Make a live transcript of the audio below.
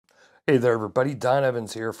Hey there, everybody. Don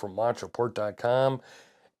Evans here from WatchReport.com.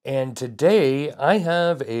 And today I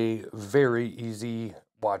have a very easy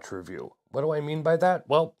watch review. What do I mean by that?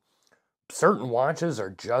 Well, certain watches are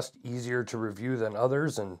just easier to review than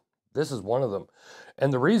others, and this is one of them.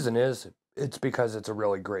 And the reason is, it's because it's a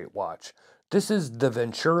really great watch. This is the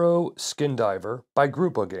Venturo SkinDiver by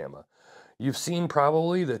Grupo Gamma. You've seen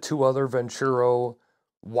probably the two other Venturo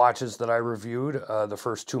watches that I reviewed, the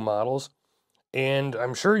first two models. And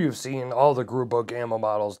I'm sure you've seen all the Grupo Gamma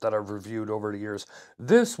models that I've reviewed over the years.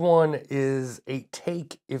 This one is a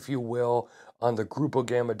take, if you will, on the Grupo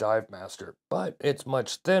Gamma Dive Master, but it's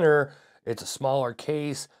much thinner, it's a smaller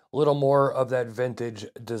case, a little more of that vintage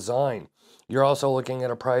design. You're also looking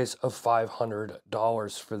at a price of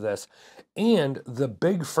 $500 for this. And the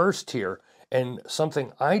big first here, and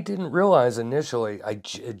something I didn't realize initially,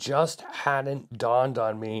 it just hadn't dawned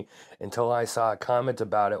on me until I saw a comment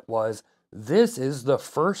about it, was this is the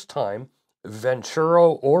first time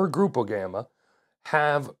Venturo or Grupo Gamma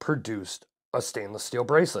have produced a stainless steel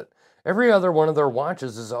bracelet. Every other one of their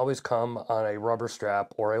watches has always come on a rubber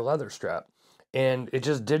strap or a leather strap. And it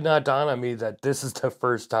just did not dawn on me that this is the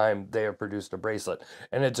first time they have produced a bracelet.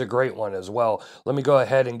 And it's a great one as well. Let me go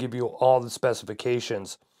ahead and give you all the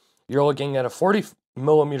specifications. You're looking at a 40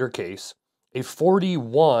 millimeter case, a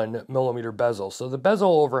 41 millimeter bezel. So the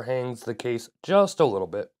bezel overhangs the case just a little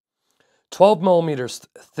bit. 12 millimeters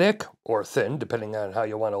thick or thin, depending on how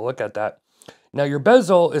you want to look at that. Now your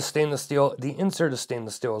bezel is stainless steel, the insert is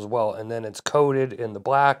stainless steel as well, and then it's coated in the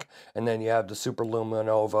black, and then you have the Super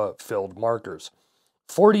Luminova filled markers.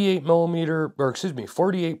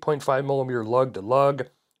 48.5 millimeter lug to lug,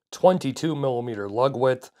 22 millimeter lug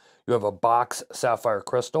width. You have a box sapphire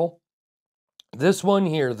crystal. This one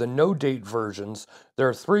here, the no date versions, there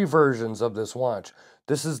are three versions of this watch.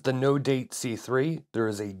 This is the no date C3. There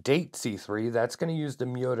is a date C3 that's going to use the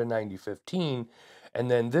Miyota 9015.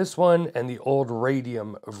 And then this one and the old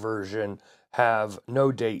radium version have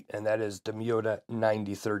no date, and that is the Miyota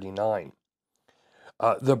 9039.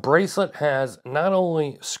 The bracelet has not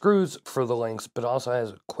only screws for the links, but also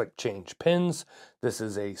has quick change pins. This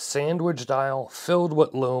is a sandwich dial filled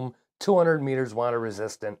with lume, 200 meters water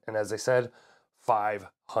resistant, and as I said, $500.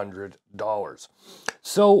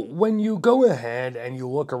 So when you go ahead and you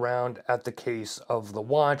look around at the case of the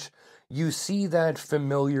watch, you see that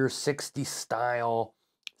familiar 60s style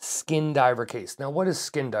SkinDiver case. Now, what is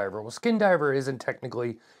SkinDiver? Well, SkinDiver isn't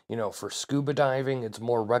technically, for scuba diving. It's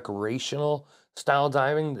more recreational style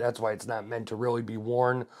diving. That's why it's not meant to really be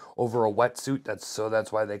worn over a wetsuit.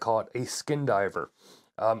 That's why they call it a SkinDiver.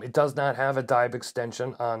 It does not have a dive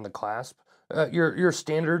extension on the clasp. Your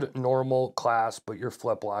standard normal clasp, but your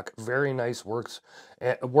flip lock, very nice, works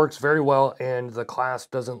very well, and the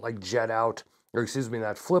clasp doesn't like jet out, or excuse me,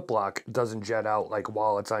 that flip lock doesn't jet out like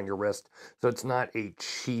while it's on your wrist, so it's not a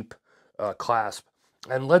cheap clasp.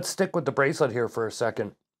 And let's stick with the bracelet here for a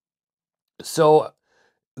second. So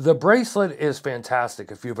the bracelet is fantastic.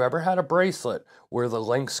 If you've ever had a bracelet where the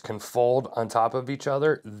links can fold on top of each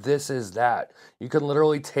other, this is that. You can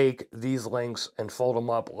literally take these links and fold them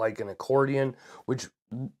up like an accordion, which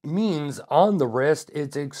means on the wrist,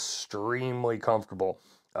 it's extremely comfortable.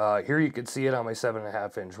 Here you can see it on my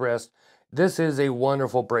 7.5-inch wrist. This is a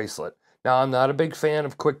wonderful bracelet. Now, I'm not a big fan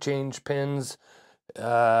of quick change pins.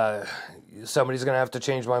 Somebody's going to have to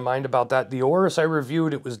change my mind about that. The Oris I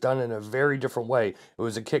reviewed, it was done in a very different way. It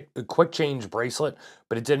was a quick change bracelet,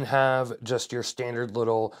 but it didn't have just your standard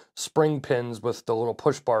little spring pins with the little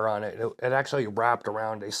push bar on it. It actually wrapped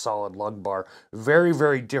around a solid lug bar. Very,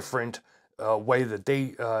 very different way that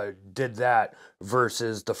they did that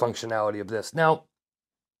versus the functionality of this. Now,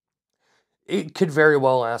 it could very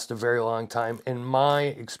well last a very long time. In my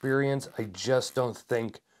experience, I just don't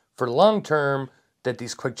think for the long term that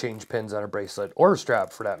these quick change pins on a bracelet, or a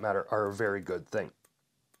strap for that matter, are a very good thing.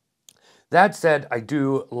 That said, I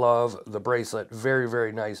do love the bracelet. Very,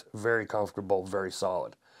 very nice, very comfortable, very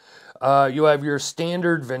solid. You have your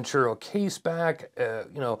standard Venturo case back.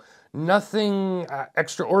 Nothing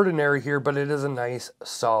extraordinary here, but it is a nice,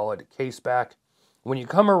 solid case back. When you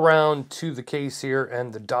come around to the case here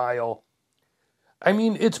and the dial, I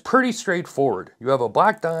mean, it's pretty straightforward. You have a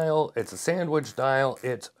black dial, it's a sandwich dial,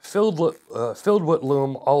 it's filled with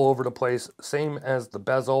lume all over the place, same as the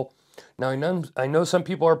bezel. Now, I know some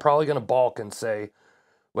people are probably going to balk and say,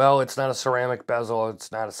 well, it's not a ceramic bezel,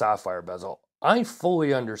 it's not a sapphire bezel. I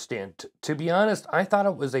fully understand. To be honest, I thought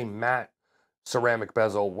it was a matte ceramic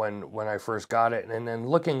bezel when I first got it, and then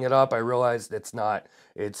looking it up, I realized it's not.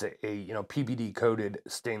 It's a you know, PVD coated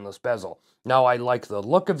stainless bezel. Now I like the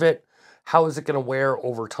look of it. How is it going to wear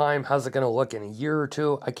over time? How's it going to look in a year or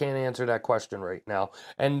two? I can't answer that question right now,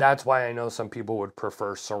 and that's why I know some people would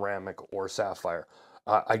prefer ceramic or sapphire.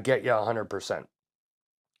 I get you 100%.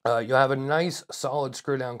 You have a nice solid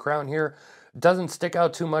screw down crown here. Doesn't stick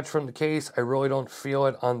out too much from the case. I really don't feel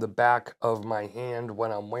it on the back of my hand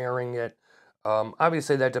when I'm wearing it.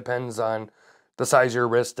 Obviously, that depends on the size of your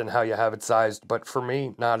wrist and how you have it sized, but for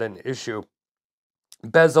me, not an issue.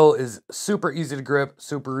 Bezel is super easy to grip,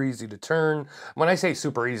 super easy to turn. When I say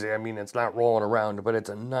super easy, I mean it's not rolling around, but it's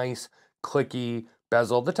a nice, clicky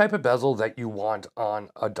bezel, the type of bezel that you want on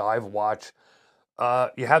a dive watch.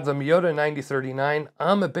 You have the Miyota 9039.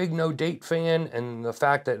 I'm a big no date fan, and the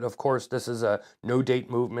fact that, of course, this is a no date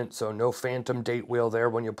movement, so no phantom date wheel there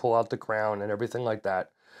when you pull out the crown and everything like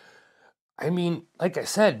that. I mean, like I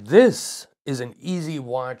said, this is an easy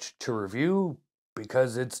watch to review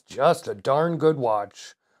because it's just a darn good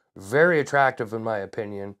watch. Very attractive, in my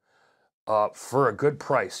opinion, for a good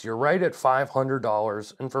price. You're right at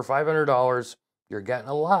 $500, and for $500, you're getting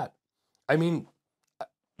a lot. I mean,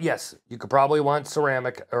 yes, you could probably want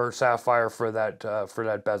ceramic or sapphire for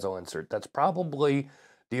that bezel insert. That's probably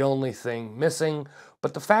the only thing missing.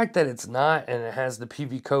 But the fact that it's not and it has the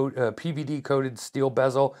PVD coated steel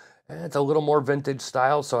bezel, it's a little more vintage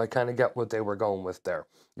style. So I kind of get what they were going with there.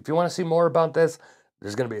 If you want to see more about this,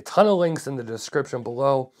 there's going to be a ton of links in the description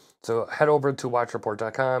below. So head over to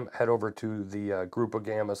watchreport.com, head over to the Grupo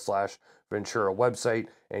Gamma / Ventura website,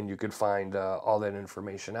 and you could find all that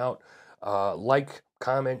information out. Like,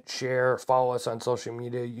 comment, share, follow us on social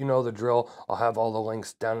media. You know the drill. I'll have all the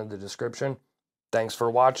links down in the description. Thanks for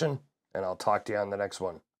watching, and I'll talk to you on the next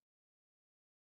one.